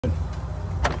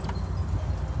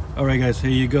All right guys, here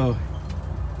you go.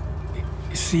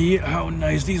 See how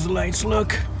nice these lights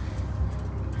look?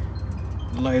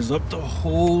 Lights up the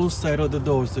whole side of the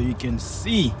door so you can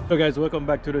see. So guys, welcome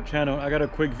back to the channel. I got a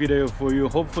quick video for you.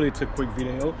 Hopefully it's a quick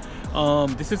video.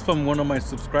 This is from one of my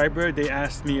subscribers. They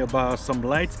asked me about some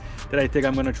lights that I think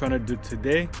I'm gonna try to do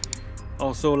today.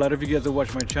 Also, a lot of you guys that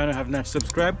watch my channel have not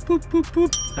subscribed. Boop, boop,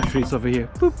 boop. Actually, it's over here.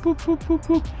 Boop, boop, boop, boop,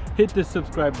 boop. Hit the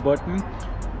subscribe button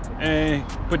and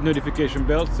put notification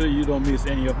bell so you don't miss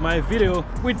any of my video.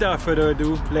 Without further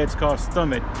ado, let's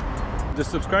custom it. The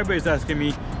subscriber is asking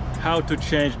me how to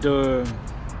change the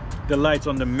lights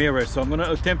on the mirror, so I'm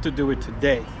gonna attempt to do it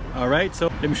today. All right,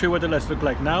 so let me show you what the lights look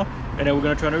like now, and then we're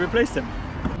gonna try to replace them.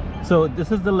 So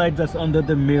this is the light that's under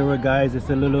the mirror, guys.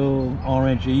 It's a little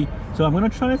orangey, so I'm gonna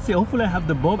try to see, hopefully I have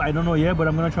the bulb, I don't know yet, but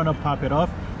I'm gonna try to pop it off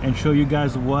and show you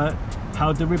guys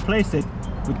how to replace it.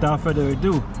 Without further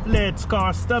ado, let's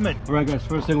custom it. All right guys,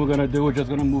 first thing we're gonna do, we're just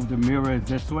gonna move the mirror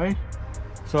this way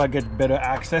so I get better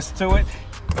access to it.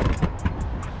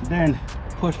 Then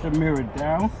push the mirror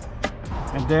down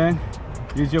and then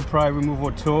use your pry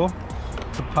removal tool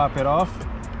to pop it off.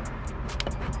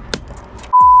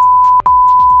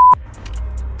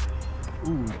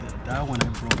 Ooh, that one I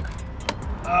broke.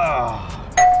 Ah.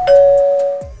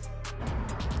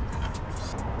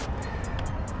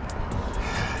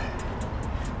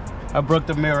 I broke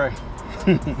the mirror.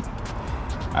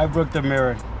 I broke the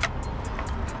mirror.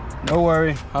 Don't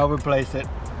worry, I'll replace it.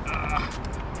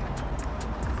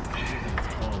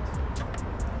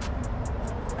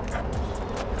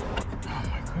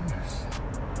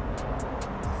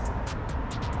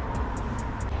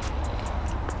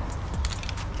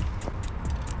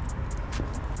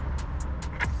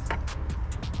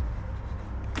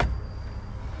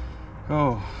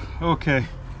 Oh, okay.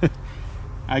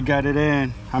 I got it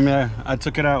in. I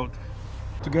took it out.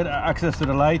 To get access to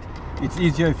the light, it's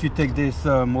easier if you take this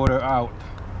motor out.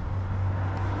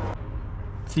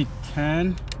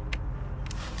 C10.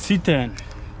 C10.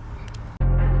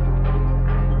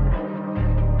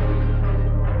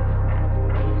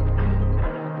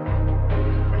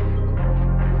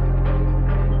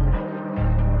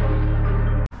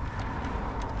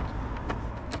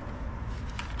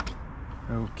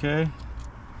 Okay,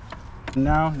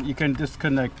 now you can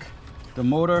disconnect the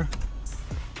motor,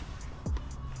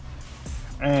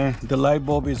 and the light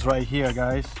bulb is right here,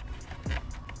 guys.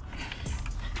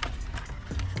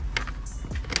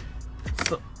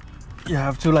 So you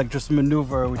have to like just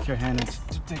maneuver with your hand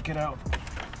to take it out.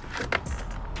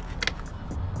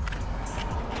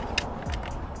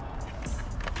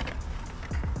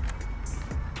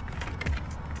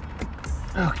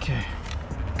 Okay.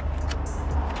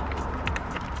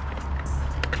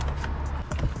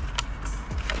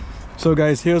 So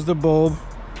guys, here's the bulb.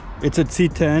 It's a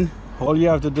C10. All you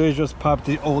have to do is just pop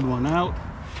the old one out,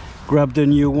 grab the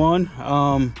new one.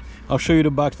 I'll show you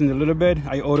the box in a little bit.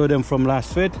 I ordered them from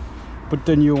Lasfit. Put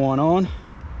the new one on,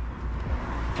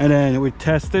 and then we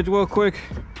test it real quick.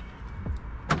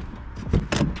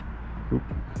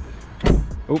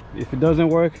 Oop. If it doesn't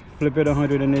work, flip it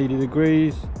 180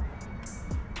 degrees.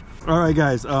 All right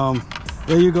guys,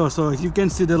 there you go. So as you can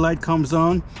see, the light comes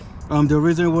on. The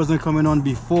reason it wasn't coming on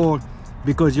before,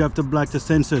 because you have to block the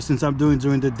sensor. Since I'm doing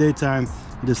during the daytime,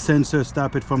 the sensor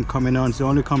stop it from coming on, so it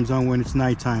only comes on when it's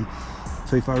nighttime.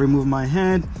 So if I remove my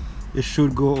hand, it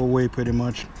should go away pretty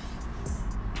much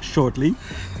shortly.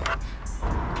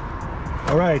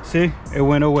 All right, see, it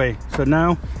went away. So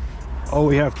now all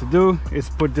we have to do is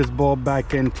put this bulb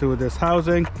back into this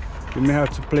housing. You may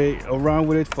have to play around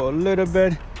with it for a little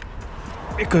bit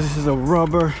because this is a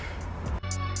rubber.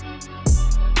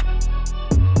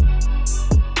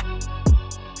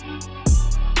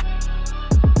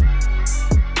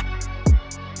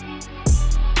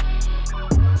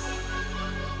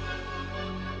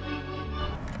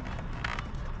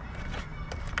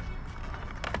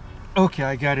 Okay,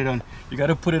 I got it on. You got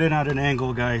to put it in at an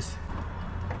angle, guys.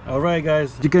 All right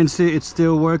guys, you can see it's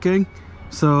still working,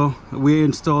 so we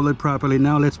installed it properly.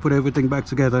 Now let's put everything back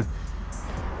together.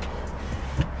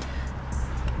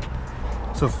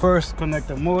 So first, connect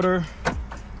the motor.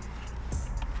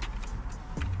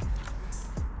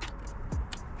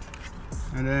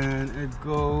 And then it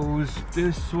goes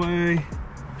this way.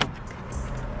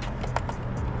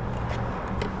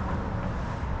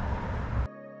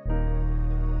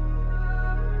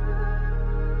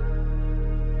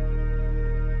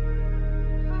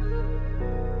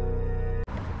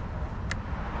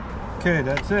 Okay,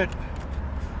 that's it.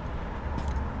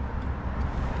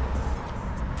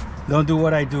 Don't do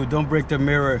what I do. Don't break the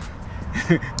mirror.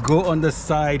 Go on the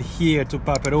side here to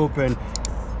pop it open.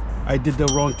 I did the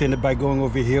wrong thing by going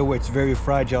over here where it's very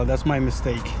fragile. That's my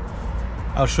mistake.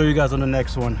 I'll show you guys on the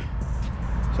next one.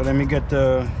 So let me get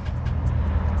the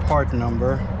part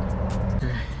number.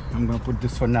 Okay, I'm gonna put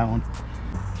this for now.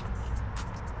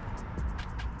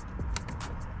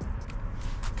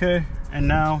 Okay, and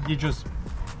now you just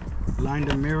line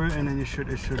the mirror and then it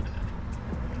should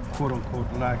quote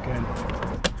unquote lock in.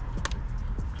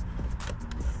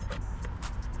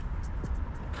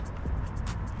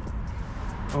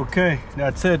 Okay,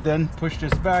 that's it. Then push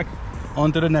this back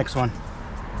onto the next one.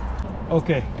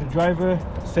 Okay, the driver,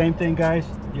 same thing guys.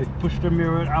 You push the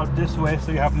mirror out this way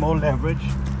so you have more leverage.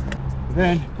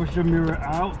 Then push the mirror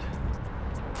out.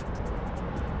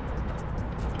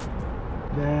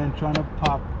 Then trying to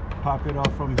pop it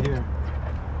off from here.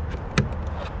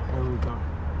 There we go.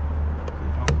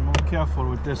 I'm more careful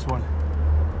with this one.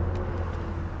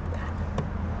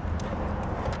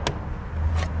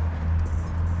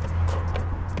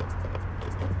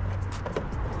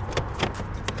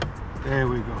 There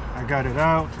we go. I got it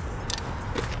out.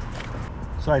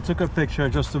 So I took a picture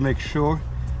just to make sure.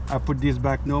 I put these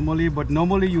back normally, but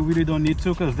normally you really don't need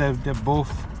to because they're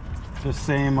both the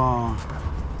same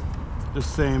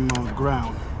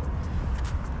ground.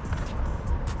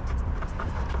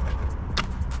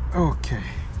 Okay.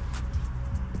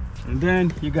 And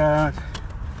then you got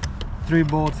 3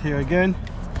 bolts here again.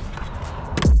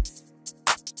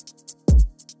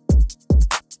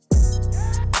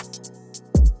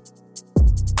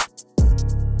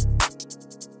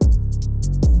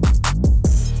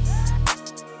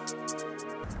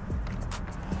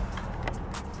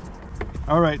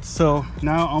 All right, so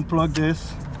now unplug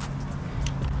this.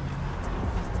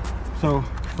 So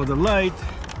for the light,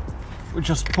 we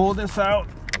just pull this out.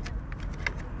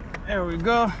 There we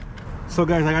go. So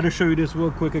guys, I got to show you this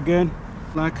real quick again.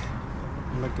 Lock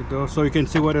the door so you can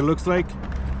see what it looks like.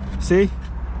 See,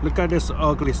 look at this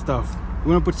ugly stuff.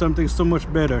 We're gonna put something so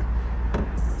much better.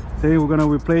 See, we're gonna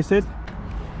replace it.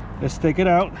 Let's take it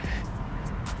out.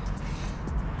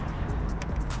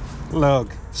 Look,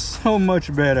 so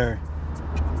much better.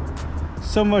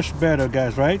 So much better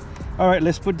guys, right? All right,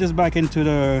 let's put this back into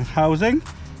the housing.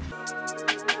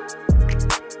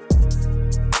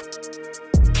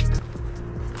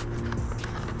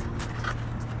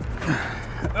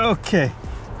 Okay,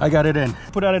 I got it in.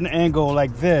 Put out an angle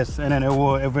like this and then it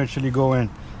will eventually go in.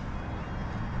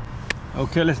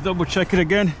 Okay, let's double check it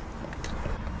again.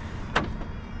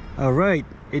 All right,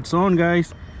 it's on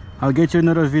guys. I'll get you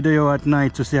another video at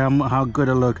night to see how good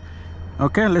it look.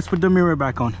 Okay, let's put the mirror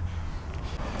back on.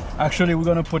 Actually, we're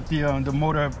gonna put the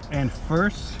motor in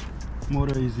first.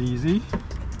 Motor is easy.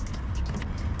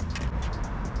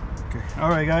 Okay, all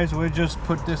right guys, we'll just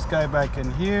put this guy back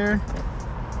in here.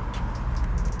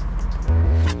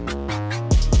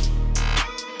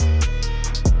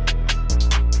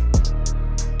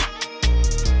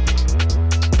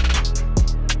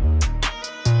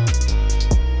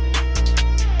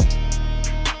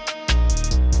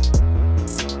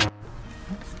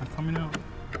 It's not coming out.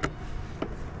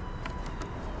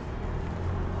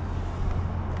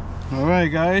 All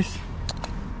right guys,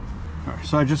 all right,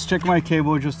 so I just checked my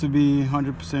cable just to be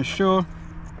 100% sure.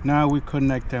 Now we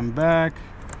connect them back,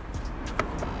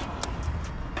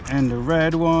 and the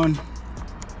red one,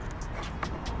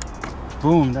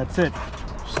 boom, that's it.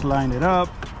 Just line it up.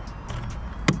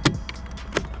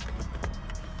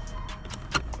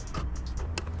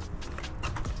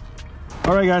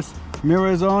 All right guys, mirror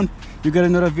is on. You get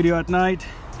another video at night.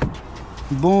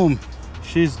 Boom,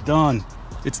 she's done.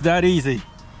 It's that easy.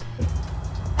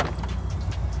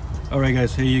 All right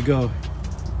guys, here you go.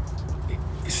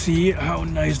 See how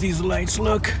nice these lights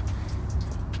look?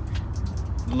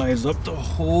 Lights up the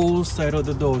whole side of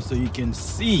the door so you can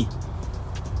see.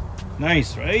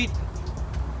 Nice, right?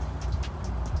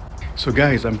 So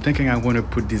guys, I'm thinking I want to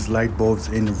put these light bulbs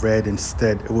in red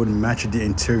instead. It would match the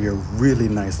interior really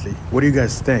nicely. What do you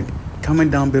guys think? Comment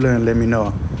down below and let me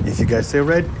know. If you guys say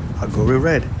red, I'll go with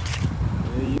red.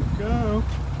 There you go.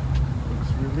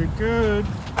 Looks really good.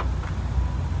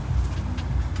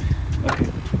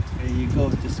 Okay, there you go.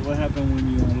 This is what happens when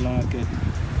you unlock it.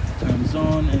 Turns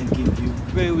on and gives you a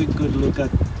very good look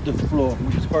at the floor,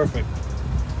 which is perfect.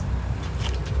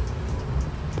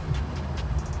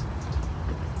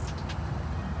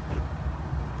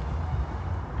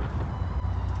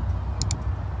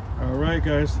 All right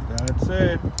guys, that's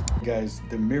it. Guys,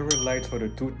 the mirror lights for the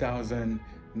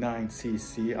 2009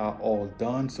 CC are all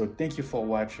done. So thank you for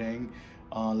watching.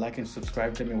 Like and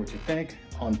subscribe, tell me what you think.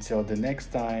 Until the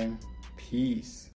next time, peace.